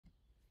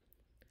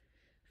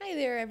Hi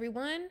there,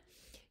 everyone.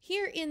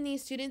 Here in the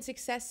Student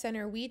Success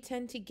Center, we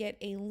tend to get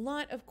a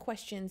lot of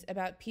questions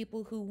about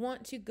people who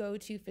want to go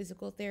to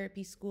physical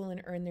therapy school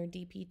and earn their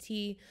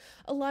DPT.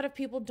 A lot of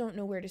people don't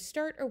know where to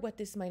start or what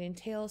this might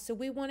entail, so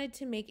we wanted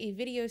to make a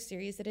video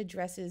series that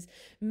addresses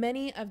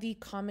many of the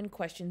common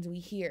questions we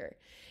hear.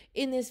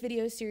 In this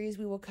video series,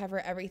 we will cover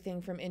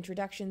everything from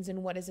introductions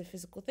and what is a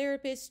physical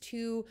therapist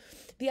to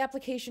the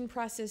application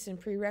process and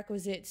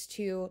prerequisites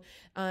to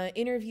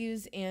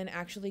interviews and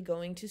actually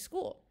going to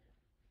school.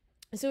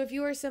 So if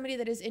you are somebody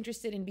that is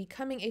interested in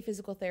becoming a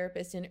physical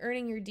therapist and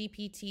earning your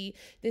DPT,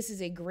 this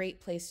is a great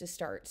place to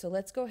start. So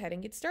let's go ahead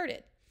and get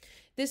started.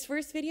 This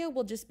first video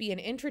will just be an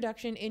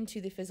introduction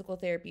into the physical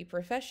therapy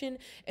profession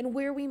and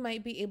where we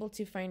might be able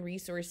to find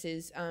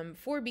resources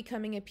for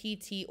becoming a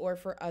PT or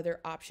for other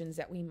options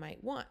that we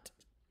might want.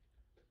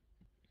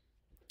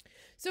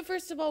 So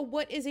first of all,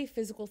 what is a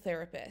physical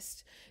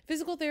therapist?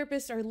 Physical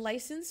therapists are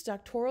licensed,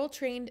 doctoral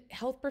trained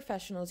health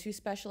professionals who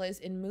specialize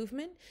in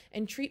movement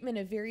and treatment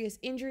of various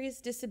injuries,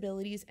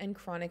 disabilities, and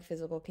chronic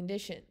physical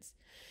conditions.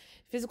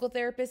 Physical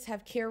therapists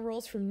have care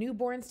roles from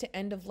newborns to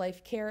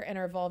end-of-life care and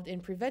are involved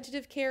in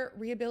preventative care,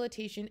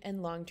 rehabilitation,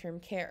 and long-term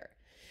care.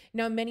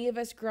 Now, many of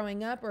us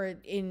growing up or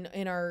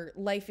in our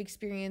life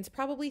experience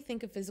probably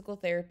think of physical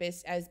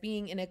therapists as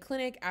being in a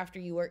clinic after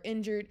you are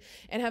injured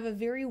and have a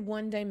very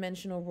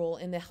one-dimensional role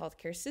in the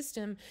healthcare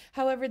system.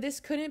 However, this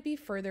couldn't be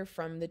further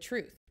from the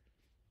truth.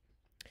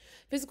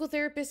 Physical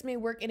therapists may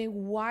work in a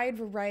wide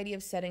variety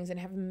of settings and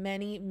have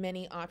many,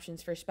 many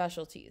options for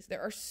specialties.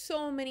 There are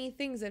so many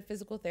things that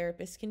physical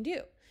therapists can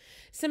do.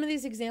 Some of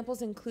these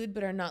examples include,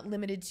 but are not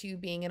limited to,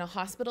 being in a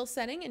hospital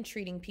setting and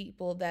treating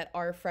people that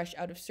are fresh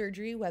out of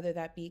surgery, whether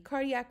that be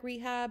cardiac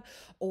rehab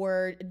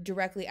or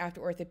directly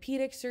after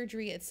orthopedic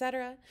surgery,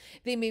 etc.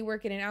 They may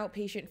work in an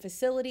outpatient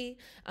facility,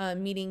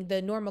 meaning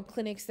the normal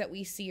clinics that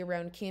we see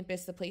around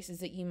campus, the places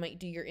that you might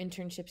do your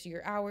internships or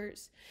your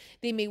hours.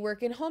 They may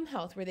work in home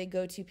health, where they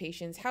go to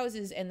patients'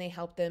 houses and they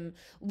help them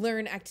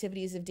learn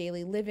activities of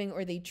daily living,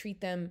 or they treat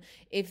them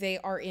if they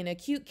are in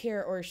acute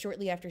care or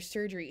shortly after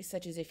surgery,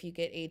 such as if you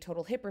get a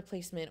total hip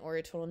replacement or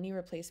a total knee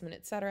replacement,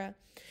 etc.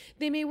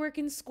 They may work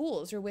in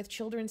schools or with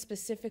children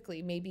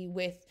specifically, maybe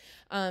with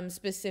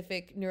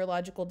specific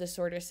neurological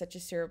disorders such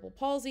as cerebral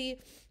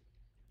palsy,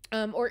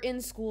 or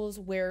in schools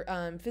where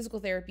physical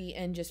therapy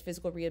and just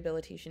physical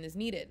rehabilitation is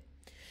needed.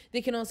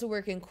 They can also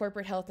work in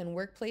corporate health and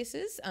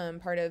workplaces,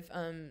 part of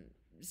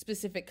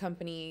specific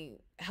company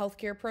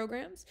healthcare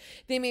programs.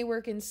 They may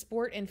work in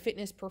sport and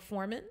fitness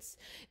performance.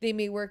 They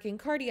may work in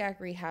cardiac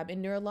rehab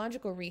and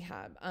neurological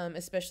rehab,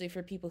 especially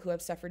for people who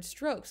have suffered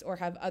strokes or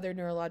have other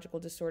neurological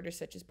disorders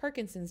such as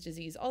Parkinson's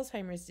disease,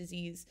 Alzheimer's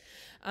disease,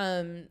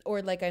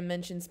 or like I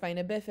mentioned,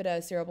 spina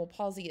bifida, cerebral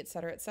palsy,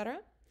 etc., etc.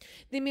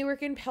 They may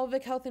work in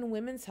pelvic health and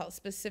women's health,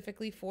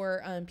 specifically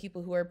for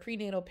people who are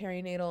prenatal,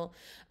 perinatal,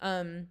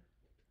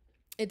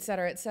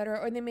 etc., etc.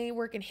 Or they may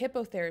work in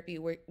hippotherapy,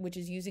 which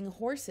is using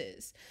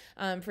horses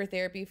for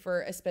therapy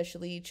for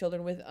especially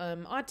children with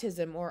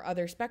autism or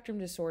other spectrum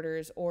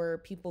disorders, or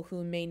people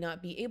who may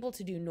not be able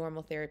to do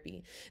normal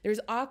therapy.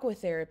 There's aqua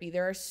therapy.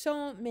 There are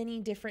so many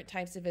different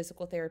types of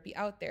physical therapy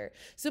out there.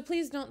 So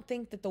please don't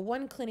think that the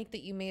one clinic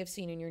that you may have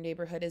seen in your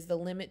neighborhood is the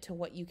limit to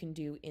what you can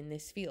do in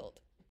this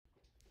field.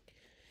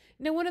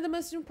 Now, one of the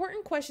most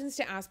important questions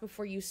to ask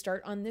before you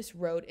start on this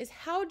road is,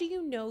 how do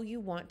you know you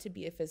want to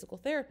be a physical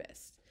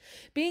therapist?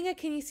 Being a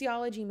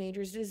kinesiology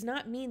major does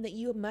not mean that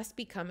you must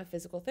become a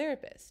physical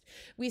therapist.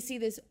 We see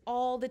this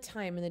all the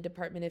time in the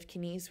Department of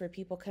Kines, where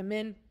people come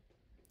in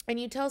and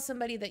you tell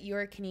somebody that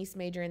you're a kines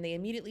major and they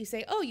immediately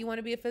say, oh, you want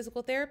to be a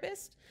physical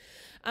therapist?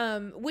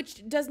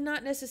 Which does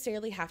not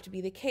necessarily have to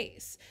be the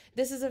case.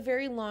 This is a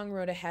very long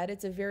road ahead.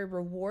 It's a very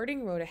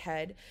rewarding road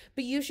ahead,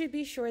 but you should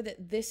be sure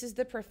that this is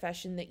the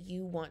profession that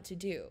you want to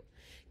do.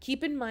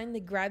 Keep in mind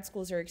that grad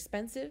schools are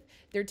expensive.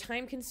 They're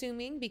time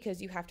consuming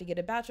because you have to get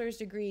a bachelor's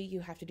degree, you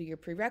have to do your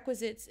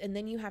prerequisites, and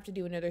then you have to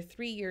do another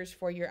 3 years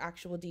for your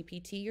actual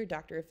DPT, your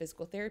Doctor of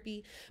Physical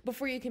Therapy,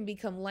 before you can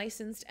become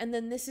licensed. And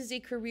then this is a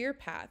career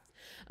path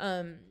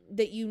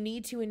that you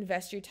need to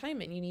invest your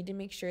time in. You need to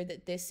make sure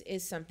that this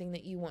is something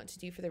that you want to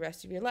do for the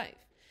rest of your life.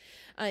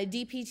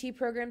 DPT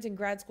programs and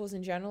grad schools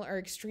in general are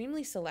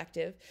extremely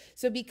selective,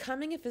 so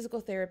becoming a physical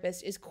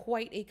therapist is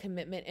quite a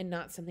commitment and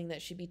not something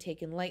that should be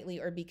taken lightly,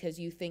 or because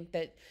you think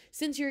that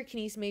since you're a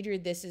kines major,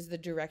 this is the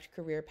direct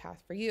career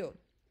path for you.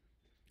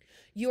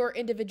 Your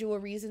individual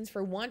reasons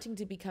for wanting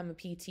to become a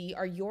PT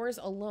are yours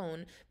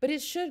alone, but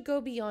it should go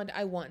beyond,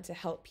 I want to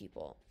help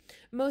people.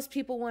 Most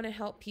people want to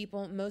help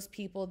people. Most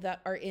people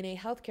that are in a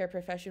healthcare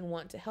profession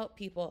want to help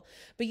people.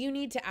 But you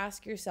need to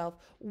ask yourself,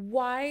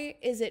 why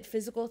is it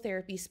physical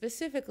therapy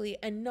specifically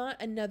and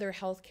not another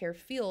healthcare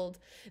field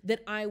that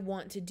I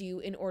want to do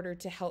in order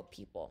to help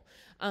people?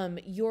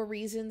 Your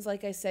reasons,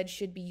 like I said,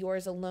 should be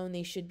yours alone.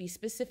 They should be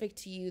specific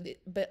to you,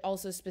 but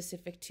also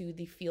specific to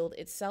the field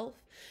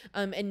itself,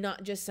 and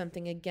not just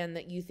something, again,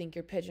 that you think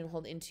you're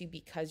pigeonholed into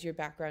because your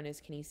background is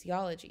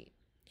kinesiology.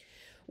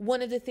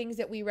 One of the things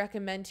that we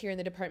recommend here in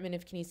the Department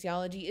of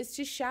Kinesiology is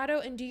to shadow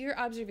and do your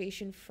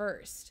observation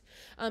first.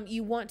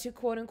 You want to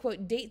quote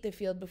unquote date the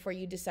field before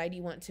you decide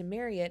you want to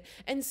marry it.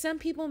 And some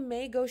people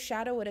may go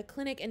shadow at a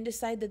clinic and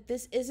decide that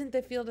this isn't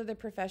the field or the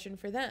profession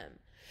for them.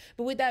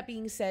 But with that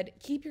being said,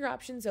 keep your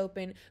options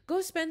open, go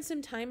spend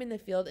some time in the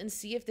field and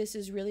see if this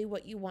is really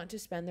what you want to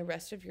spend the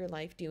rest of your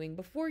life doing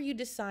before you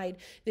decide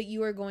that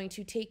you are going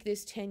to take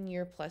this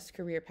 10-year plus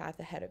career path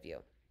ahead of you.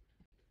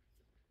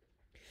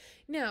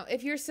 Now,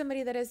 if you're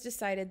somebody that has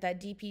decided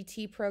that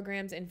DPT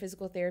programs and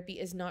physical therapy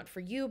is not for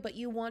you, but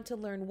you want to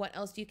learn what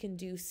else you can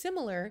do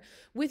similar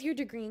with your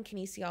degree in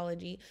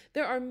kinesiology,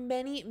 there are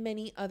many,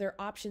 many other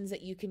options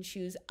that you can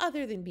choose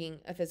other than being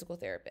a physical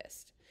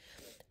therapist.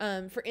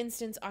 For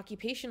instance,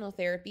 occupational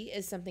therapy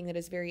is something that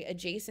is very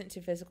adjacent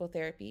to physical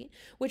therapy,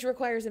 which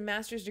requires a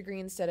master's degree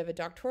instead of a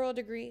doctoral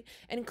degree,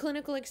 and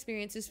clinical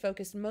experience is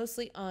focused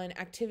mostly on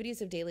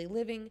activities of daily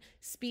living,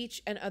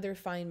 speech, and other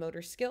fine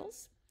motor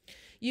skills.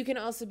 You can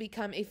also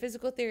become a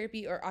physical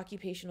therapy or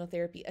occupational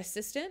therapy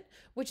assistant,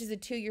 which is a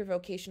 2-year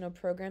vocational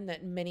program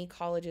that many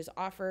colleges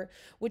offer,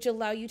 which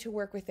allow you to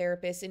work with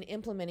therapists in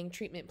implementing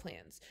treatment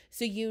plans.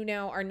 So you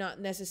now are not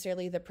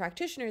necessarily the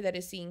practitioner that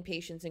is seeing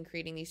patients and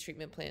creating these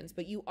treatment plans,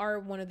 but you are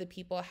one of the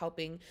people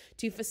helping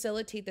to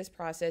facilitate this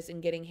process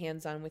and getting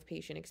hands-on with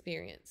patient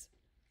experience.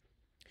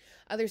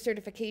 Other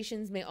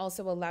certifications may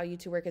also allow you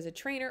to work as a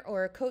trainer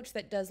or a coach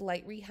that does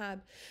light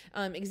rehab.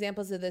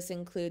 Examples of this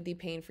include the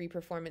Pain-Free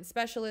Performance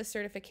Specialist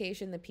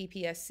certification, the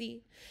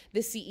PPSC,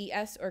 the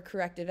CES or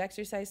Corrective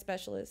Exercise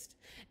Specialist,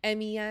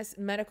 MES,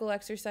 Medical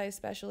Exercise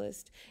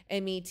Specialist,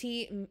 MET,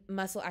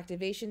 Muscle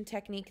Activation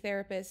Technique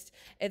Therapist,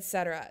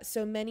 etc.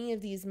 So many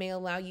of these may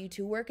allow you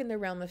to work in the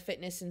realm of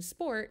fitness and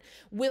sport,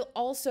 while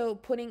also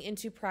putting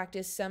into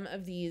practice some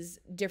of these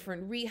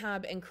different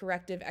rehab and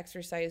corrective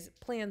exercise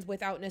plans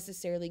without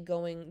necessarily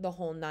going the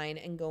whole 9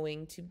 and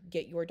going to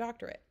get your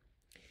doctorate.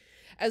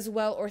 As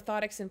well,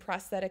 orthotics and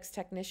prosthetics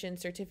technician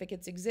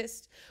certificates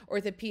exist,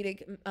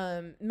 orthopedic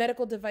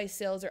medical device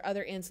sales or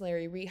other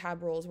ancillary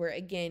rehab roles where,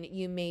 again,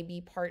 you may be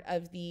part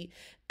of the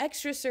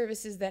extra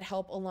services that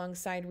help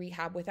alongside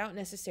rehab without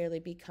necessarily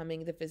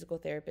becoming the physical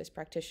therapist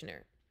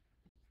practitioner.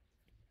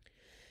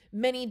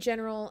 Many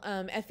general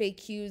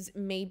FAQs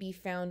may be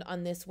found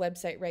on this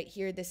website right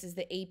here. This is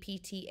the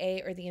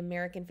APTA, or the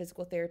American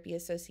Physical Therapy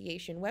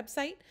Association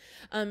website.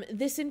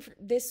 This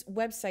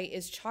website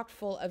is chock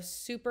full of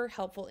super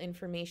helpful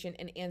information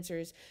and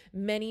answers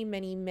many,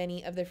 many,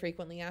 many of the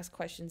frequently asked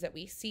questions that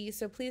we see.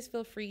 So please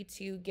feel free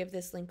to give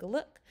this link a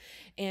look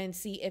and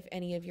see if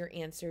any of your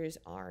answers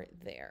are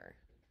there.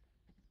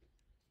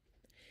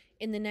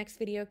 In the next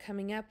video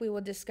coming up, we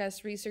will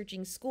discuss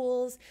researching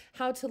schools,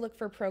 how to look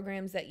for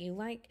programs that you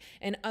like,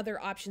 and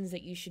other options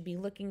that you should be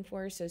looking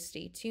for. So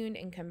stay tuned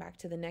and come back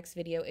to the next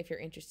video if you're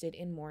interested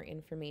in more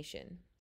information.